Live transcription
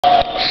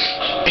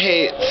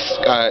Hey, it's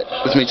Scott.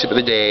 This is my tip of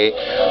the day.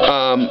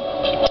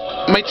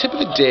 My tip of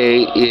the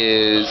day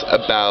is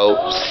about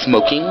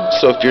smoking.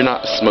 So if you're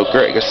not a smoker,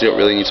 I guess you don't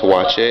really need to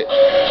watch it.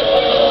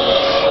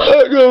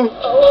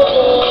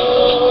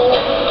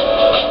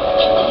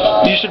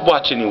 You should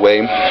watch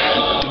anyway,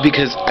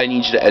 because I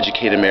need you to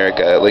educate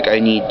America. Like,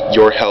 I need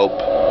your help,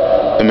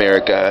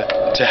 America,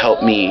 to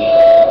help me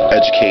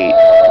educate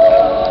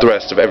the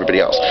rest of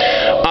everybody else.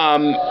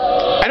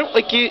 I don't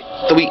like it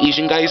the way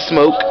Asian guys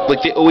smoke.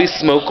 Like, they always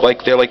smoke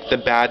like they're like the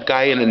bad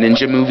guy in a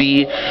ninja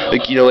movie,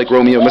 like, you know, like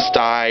Romeo Must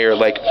Die, or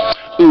like,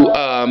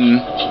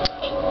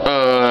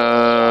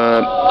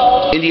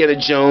 Indiana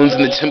Jones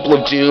and the Temple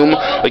of Doom,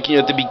 like, you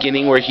know, at the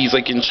beginning where he's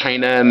like in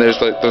China and there's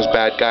like those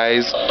bad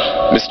guys,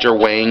 Mr.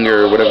 Wang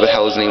or whatever the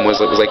hell his name was,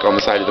 that was like on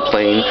the side of the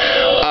plane.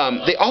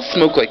 They all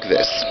smoke like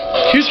this.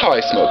 Here's how I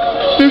smoke.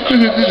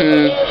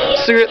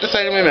 Cigarette at the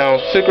side of my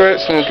mouth,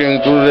 cigarette smoking,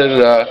 blah, blah,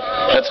 blah.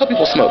 That's how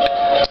people smoke.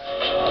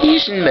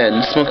 Asian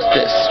men smoke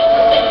this.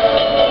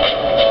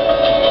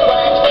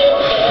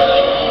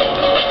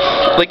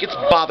 Like, it's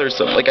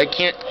bothersome. Like, I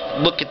can't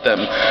look at them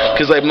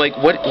because I'm like,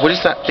 what is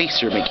that face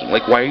you're making?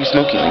 Like, why are you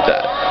smoking like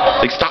that?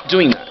 Like, stop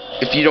doing that.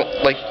 If you don't,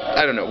 like,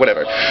 I don't know,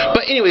 whatever.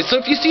 But anyway, so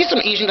if you see some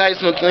Asian guys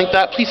smoking like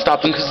that, please stop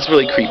them because it's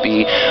really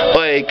creepy.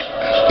 Like,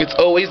 it's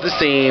always the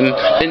same.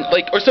 And,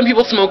 like, or some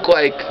people smoke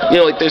like,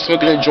 you know, like they're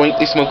smoking a joint,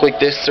 they smoke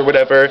like this or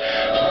whatever.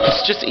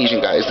 It's just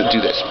Asian guys that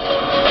do this.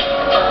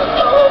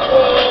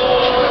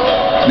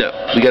 No,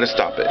 we gotta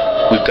stop it.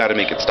 We've got to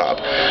make it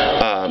stop.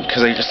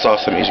 Because I just saw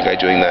some Asian guy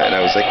doing that, and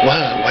I was like,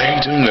 wow, why are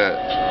you doing that?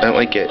 I don't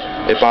like it.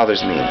 It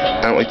bothers me.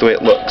 I don't like the way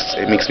it looks.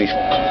 It makes me,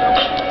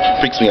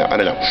 freaks me out. I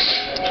don't know.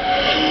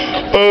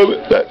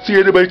 That's the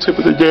end of my tip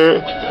of the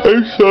day.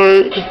 I'm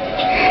sorry.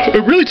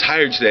 I'm really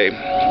tired today.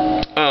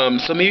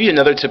 So maybe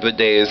another tip of the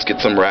day is get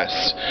some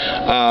rest.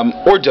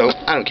 Or don't.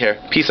 I don't care.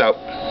 Peace out.